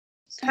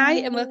Hi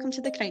and welcome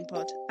to the Crime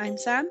Pod. I'm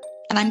Sam.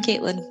 And I'm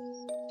Caitlin.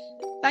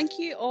 Thank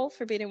you all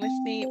for bearing with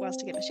me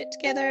whilst I get my shit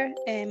together.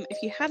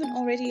 If you haven't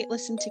already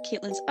listened to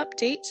Caitlin's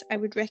updates, I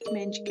would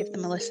recommend you give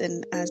them a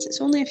listen as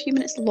it's only a few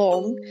minutes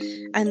long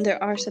and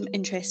there are some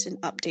interesting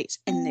updates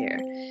in there.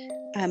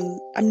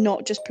 I'm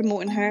not just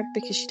promoting her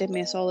because she did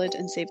me a solid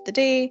and saved the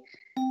day,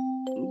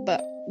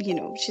 but you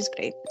know, she's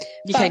great.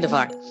 You kind of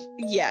are.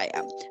 Yeah, I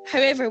am.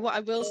 However, what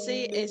I will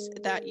say is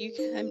that you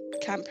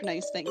can't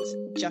pronounce things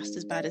just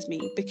as bad as me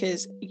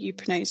because you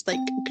pronounced like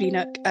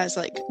Greenock as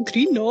like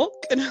Greenock,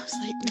 and I was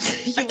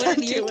like, you I can't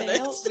weren't here deal to with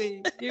help this.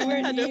 me. You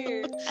weren't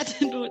here. I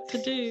didn't know what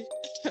to do.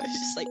 I was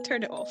just like,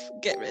 turn it off,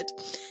 get rid.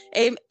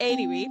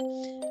 Anyway,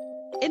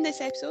 in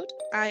this episode,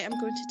 I am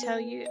going to tell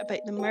you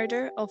about the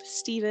murder of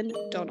Steven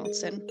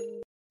Donaldson.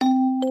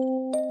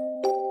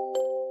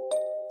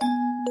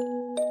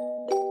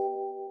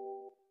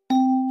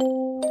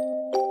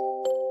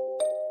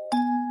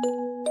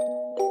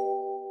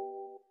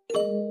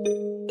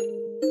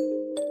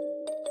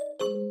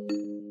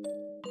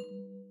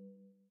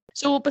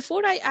 So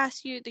before I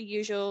ask you the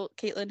usual,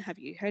 Caitlin, have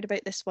you heard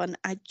about this one?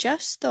 I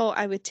just thought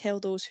I would tell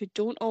those who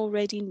don't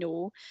already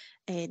know,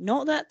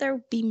 not that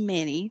there'll be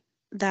many,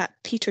 that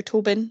Peter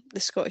Tobin, the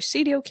Scottish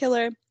serial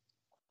killer,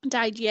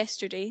 died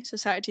yesterday, so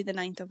Saturday the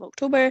 9th of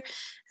October,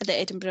 at the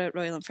Edinburgh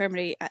Royal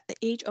Infirmary at the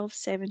age of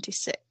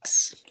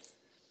 76.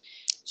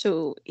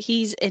 So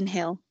he's in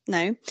hell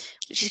now,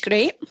 which is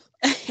great.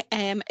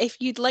 If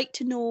you'd like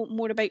to know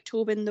more about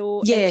Tobin,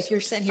 though, yeah, if you're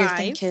sitting here 5,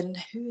 thinking,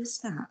 who is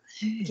that?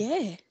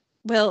 Yeah.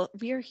 Well,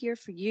 we're here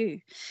for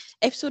you.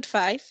 Episode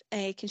 5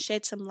 can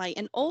shed some light,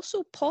 and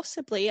also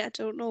possibly, I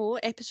don't know,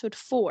 episode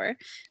 4,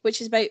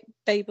 which is about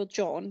Bible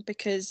John,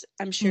 because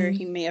I'm sure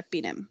he may have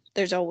been him.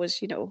 There's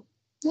always, you know,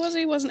 was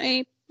he, wasn't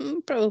he?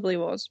 Probably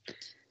was.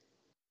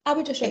 I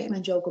would just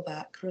recommend you all go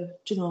back,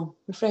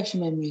 refresh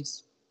your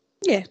memories.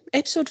 Yeah,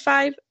 episode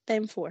 5,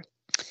 then 4.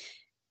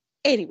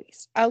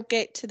 Anyways, I'll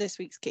get to this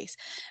week's case.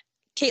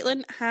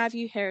 Caitlin, have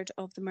you heard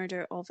of the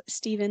murder of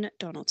Steven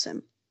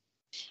Donaldson?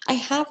 I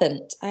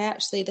haven't.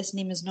 This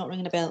name is not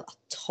ringing a bell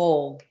at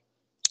all.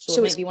 So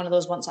it might be one of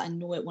those ones that I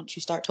know it once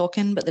you start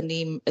talking, but the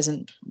name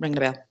isn't ringing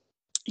a bell.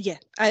 Yeah,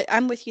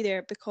 I'm with you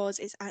there because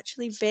it's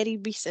actually very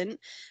recent,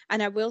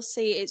 and I will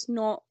say it's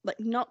not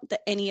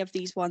that any of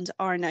these ones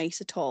are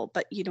nice at all,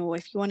 but you know,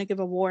 if you want to give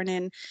a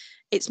warning,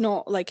 it's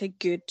not like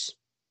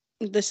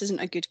this isn't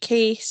a good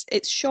case.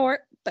 It's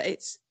short, but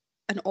it's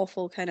an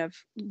awful kind of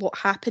what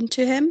happened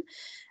to him.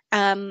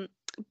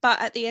 But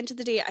at the end of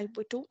the day, I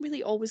don't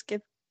really always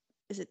give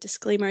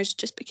disclaimers,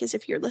 just because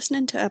if you're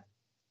listening to a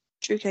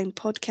true crime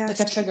podcast,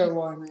 like a trigger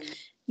warning.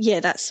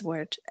 Yeah, that's the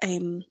word.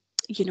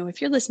 You know, if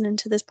you're listening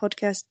to this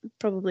podcast,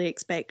 probably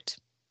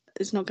expect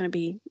it's not going to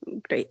be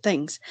great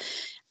things.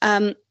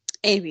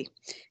 Anyway,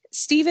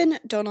 Steven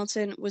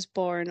Donaldson was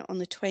born on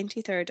the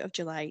 23rd of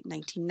July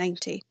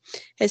 1990.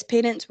 His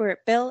parents were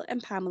Bill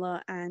and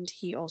Pamela, and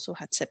he also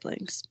had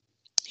siblings.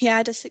 He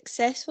had a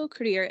successful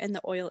career in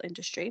the oil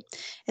industry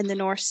in the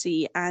North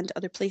Sea and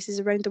other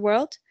places around the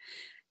world.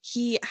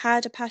 He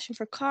had a passion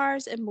for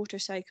cars and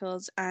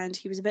motorcycles, and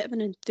he was a bit of an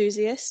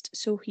enthusiast,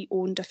 so he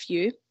owned a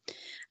few.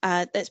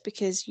 That's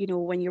because, you know,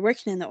 when you're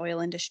working in the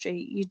oil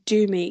industry, you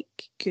do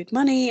make good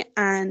money,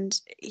 and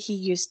he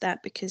used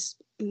that because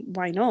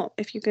why not?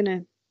 If you're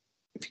gonna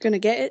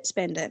get it,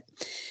 spend it.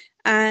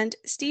 And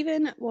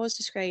Steven was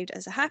described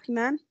as a happy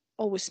man,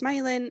 always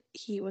smiling.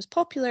 He was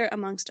popular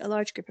amongst a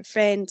large group of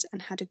friends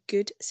and had a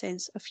good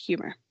sense of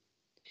humour.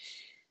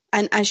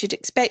 And as you'd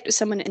expect with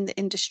someone in the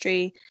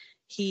industry,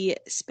 he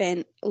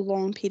spent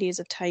long periods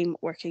of time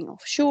working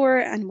offshore,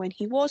 and when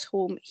he was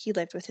home, he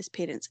lived with his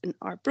parents in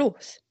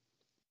Arbroath.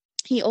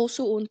 He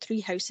also owned 3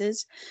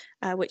 houses,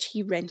 which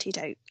he rented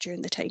out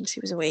during the times he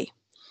was away.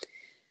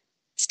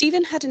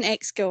 Steven had an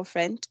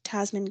ex-girlfriend,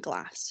 Tasman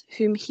Glass,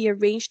 whom he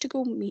arranged to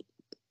go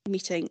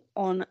meeting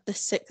on the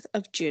 6th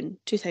of June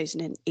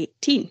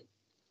 2018.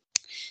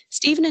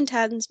 Steven and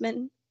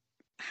Tasman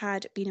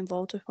had been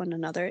involved with one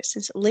another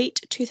since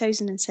late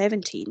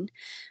 2017,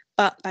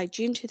 but by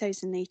June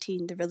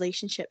 2018, the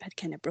relationship had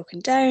kind of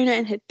broken down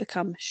and had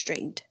become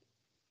strained.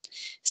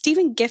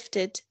 Steven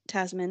gifted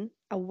Tasman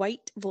a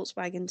white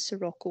Volkswagen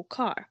Sirocco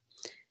car.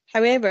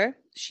 However,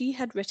 she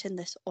had written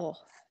this off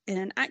in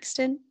an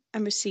accident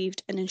and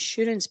received an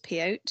insurance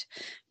payout,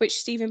 which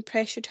Steven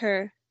pressured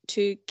her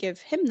to give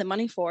him the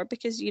money for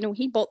because, you know,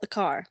 he bought the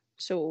car,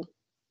 so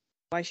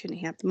why shouldn't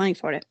he have the money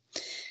for it?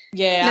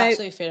 Yeah, now,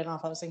 absolutely fair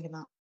enough. I was thinking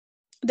that.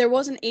 There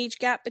was an age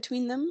gap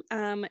between them.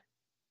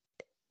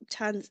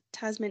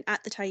 Tasman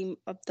at the time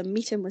of the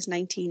meeting was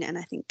 19, and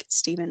I think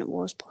Steven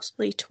was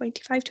possibly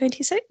 25,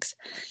 26.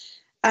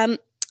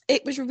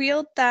 It was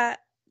revealed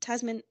that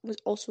Tasman was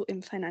also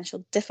in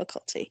financial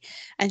difficulty,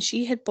 and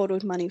she had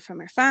borrowed money from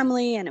her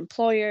family and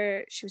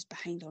employer. She was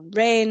behind on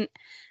rent,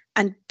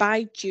 and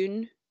by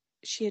June,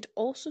 she had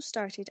also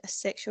started a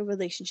sexual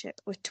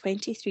relationship with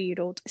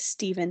 23-year-old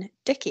Stephen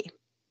Dickey.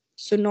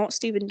 So not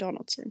Steven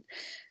Donaldson.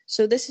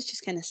 So this is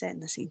just kind of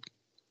setting the scene.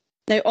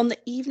 Now, on the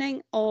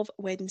evening of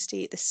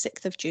Wednesday, the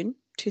 6th of June,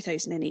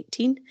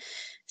 2018,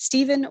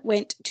 Steven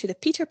went to the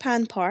Peter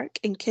Pan Park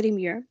in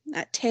Kirriemuir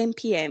at 10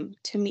 p.m.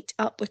 to meet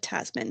up with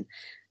Tasman,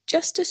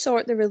 just to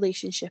sort the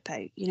relationship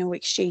out,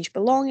 exchange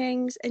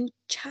belongings and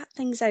chat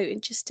things out,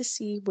 and just to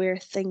see where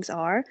things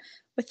are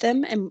with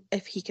them and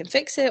if he can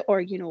fix it,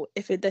 or,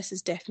 if this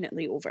is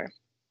definitely over.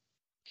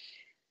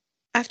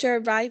 After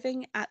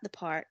arriving at the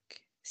park,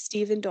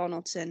 Steven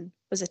Donaldson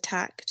was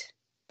attacked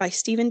by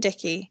Stephen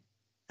Dickey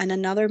and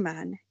another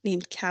man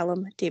named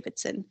Callum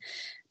Davidson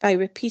by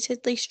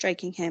repeatedly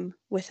striking him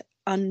with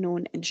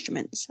unknown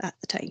instruments at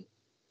the time.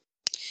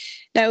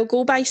 Now, I'll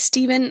go by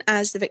Stephen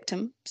as the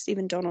victim,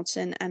 Steven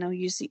Donaldson, and I'll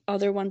use the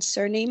other one's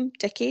surname,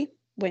 Dickey,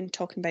 when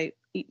talking about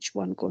each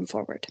one going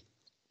forward.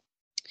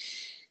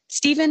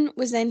 Stephen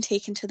was then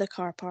taken to the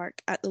car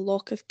park at the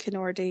Loch of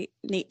Kinnordy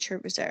Nature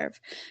Reserve,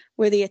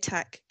 where the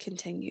attack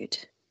continued.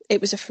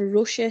 It was a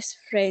ferocious,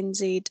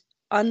 frenzied,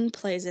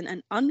 unpleasant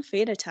and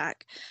unfair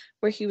attack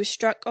where he was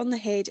struck on the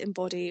head and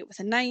body with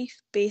a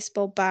knife,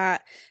 baseball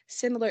bat,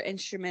 similar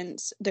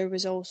instruments. There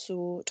was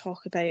also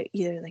talk about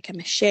either like a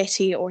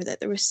machete or that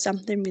there was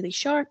something really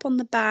sharp on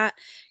the bat.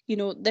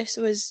 This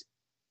was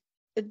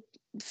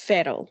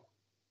feral.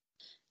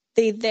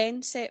 They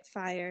then set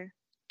fire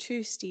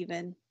to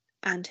Stephen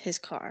and his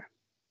car.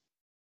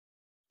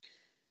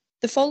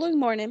 The following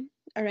morning,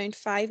 around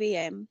 5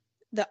 a.m,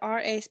 the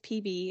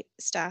RSPB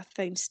staff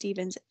found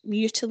Stephen's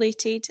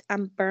mutilated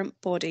and burnt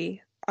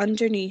body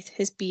underneath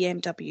his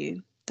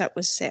BMW that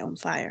was set on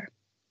fire.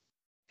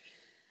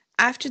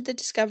 After the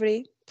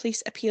discovery,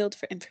 police appealed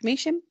for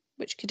information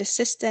which could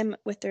assist them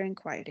with their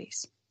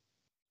inquiries.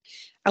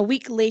 A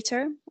week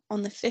later,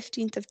 on the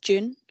 15th of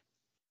June,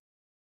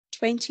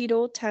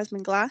 20-year-old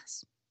Tasman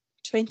Glass,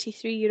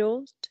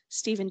 23-year-old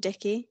Stephen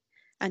Dickey,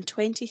 and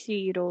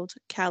 23-year-old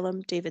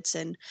Callum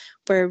Davidson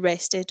were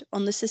arrested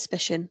on the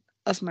suspicion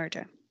of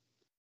murder.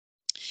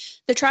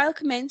 The trial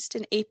commenced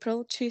in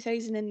April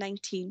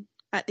 2019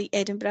 at the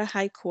Edinburgh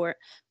High Court,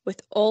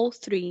 with all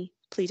three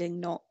pleading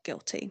not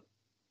guilty.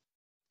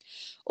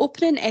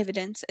 Opening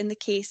evidence in the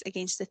case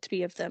against the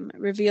three of them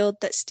revealed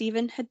that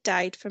Stephen had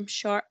died from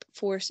sharp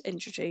force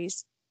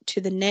injuries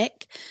to the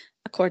neck,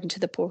 according to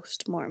the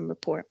post-mortem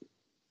report.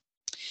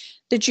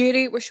 The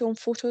jury were shown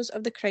photos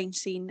of the crime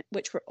scene,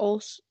 which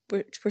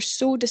were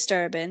so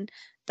disturbing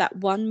that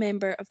one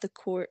member of the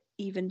court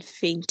even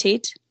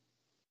fainted.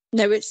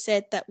 Now, it's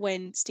said that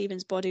when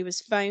Stephen's body was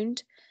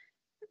found,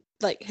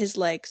 his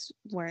legs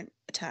weren't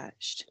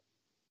attached.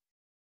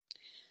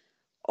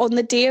 On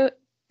the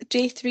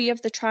day 3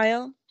 of the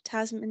trial,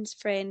 Tasman's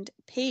friend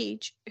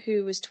Paige,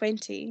 who was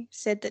 20,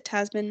 said that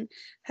Tasman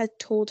had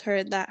told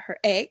her that her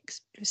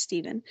ex,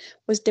 Stephen,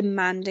 was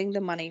demanding the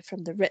money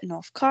from the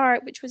written-off car,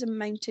 which was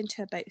amounting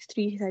to about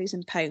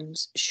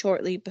 £3,000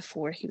 shortly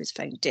before he was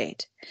found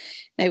dead.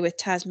 Now, with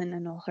Tasman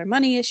and all her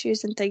money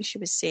issues and things, she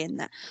was saying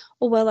that,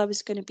 I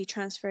was going to be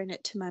transferring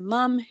it to my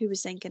mum, who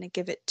was then going to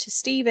give it to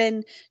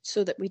Stephen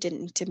so that we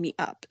didn't need to meet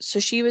up. So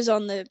she was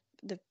on the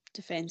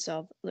defense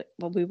of,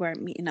 we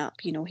weren't meeting up,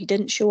 he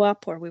didn't show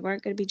up, or we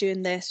weren't going to be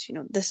doing this,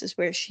 this is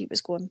where she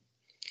was going.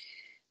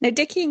 Now,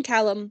 Dickey and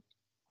Callum,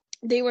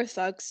 they were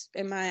thugs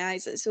in my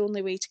eyes. It's the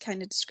only way to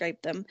kind of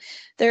describe them.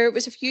 There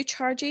was a few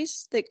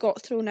charges that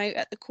got thrown out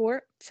at the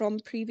court from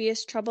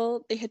previous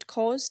trouble they had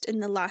caused in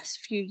the last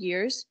few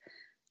years.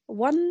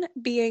 One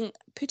being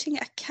putting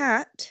a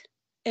cat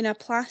in a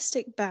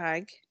plastic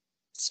bag,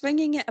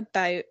 swinging it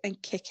about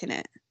and kicking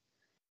it.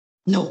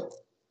 No.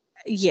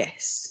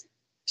 Yes.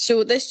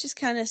 So this just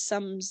kind of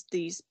sums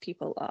these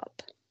people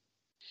up.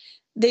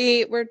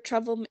 They were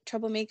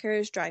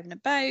troublemakers driving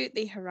about,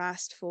 they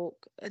harassed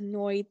folk,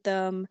 annoyed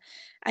them,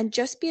 and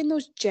just being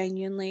those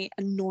genuinely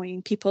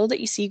annoying people that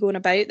you see going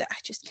about that I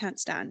just can't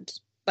stand.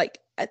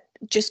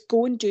 Just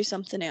go and do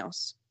something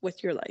else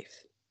with your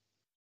life.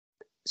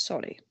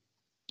 Sorry.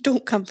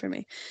 Don't come for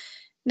me.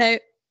 Now,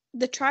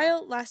 the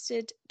trial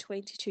lasted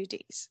 22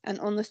 days, and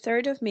on the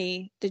 3rd of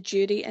May, the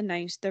jury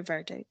announced their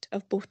verdict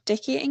of both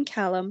Dickey and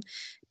Callum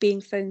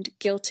being found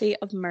guilty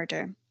of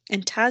murder,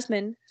 and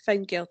Tasman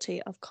found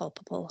guilty of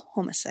culpable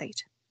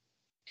homicide.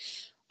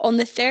 On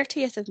the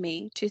 30th of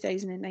May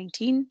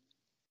 2019,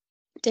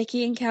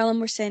 Dickey and Callum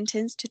were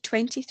sentenced to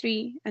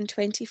 23 and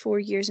 24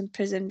 years in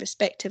prison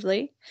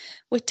respectively,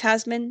 with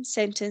Tasman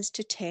sentenced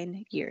to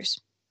 10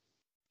 years.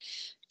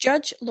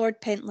 Judge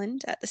Lord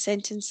Pentland at the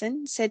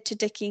sentencing said to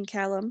Dickey and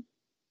Callum,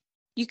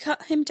 "You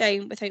cut him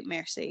down without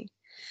mercy.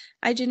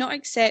 I do not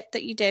accept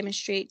that you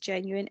demonstrate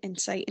genuine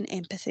insight and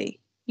empathy.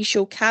 You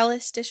show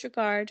callous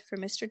disregard for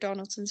Mr.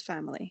 Donaldson's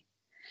family.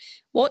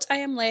 What I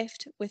am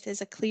left with is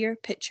a clear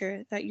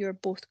picture that you are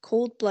both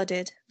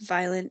cold-blooded,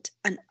 violent,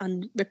 and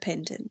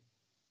unrepentant."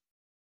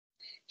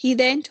 He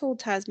then told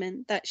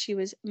Tasman that she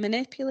was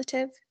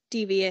manipulative,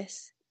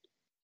 devious,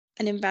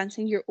 and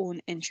advancing your own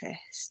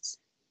interests.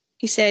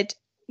 He said,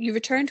 "You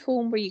returned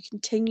home where you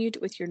continued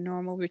with your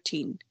normal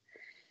routine.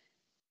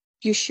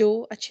 You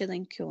show a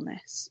chilling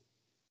coolness."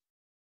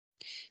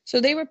 So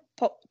they were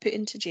put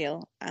into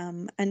jail,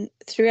 and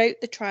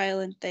throughout the trial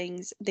and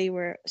things, they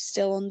were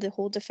still on the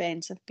whole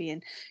defence of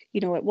being,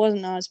 it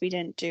wasn't us, we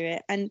didn't do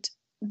it. And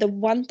the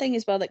one thing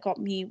as well that got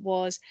me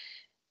was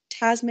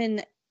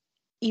Tasman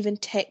even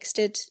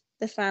texted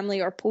the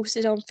family or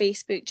posted on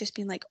Facebook just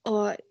being like,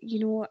 oh, you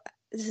know,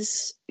 this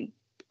is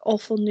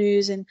awful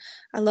news and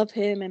I love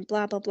him and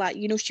blah, blah, blah.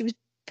 You know, she was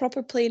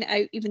proper playing it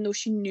out even though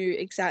she knew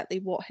exactly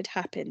what had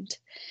happened.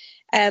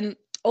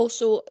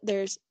 Also,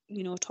 there's,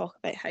 you know, talk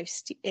about how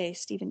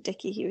Stephen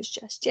Dickey, he was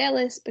just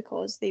jealous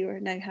because they were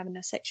now having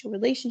a sexual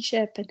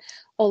relationship and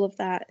all of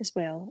that as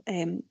well.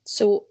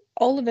 So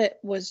all of it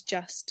was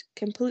just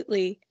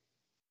completely,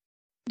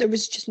 there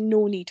was just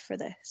no need for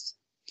this.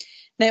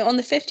 Now, on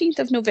the 15th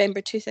of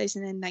November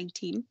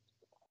 2019,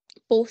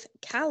 both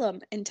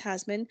Callum and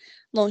Tasman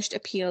launched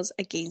appeals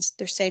against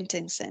their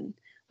sentencing,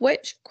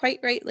 which, quite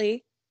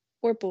rightly,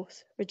 were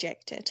both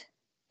rejected.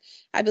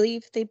 I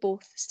believe they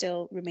both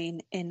still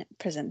remain in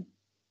prison.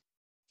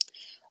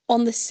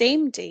 On the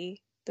same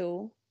day,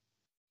 though,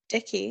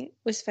 Dickey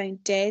was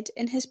found dead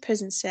in his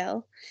prison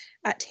cell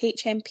at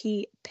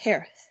HMP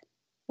Perth,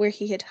 where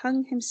he had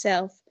hung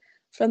himself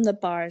from the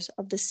bars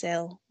of the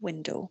cell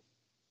window.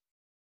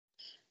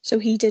 So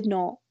he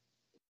didn't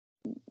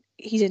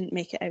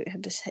make it out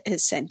of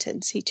his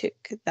sentence. He took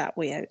that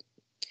way out.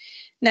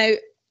 Now,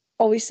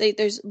 obviously,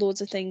 there's loads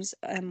of things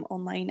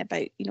online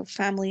about, you know,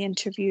 family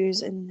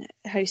interviews and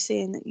how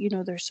saying that, you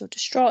know, they're so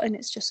distraught and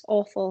it's just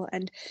awful.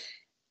 And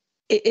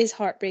it is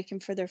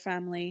heartbreaking for their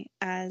family,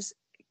 as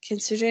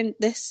considering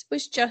this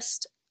was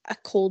just a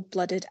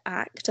cold-blooded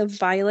act of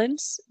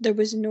violence. There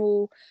was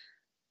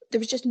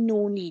just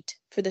no need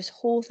for this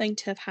whole thing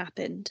to have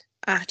happened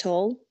at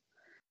all.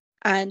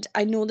 And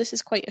I know this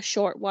is quite a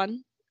short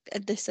one.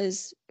 This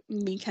is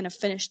me kind of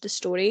finished the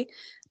story.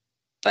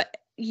 But,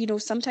 you know,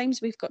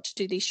 sometimes we've got to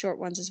do these short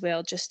ones as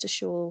well just to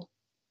show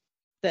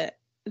that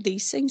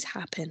these things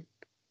happen.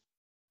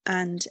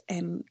 And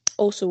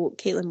also,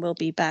 Caitlin will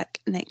be back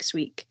next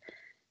week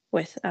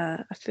with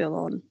a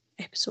full-on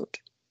episode.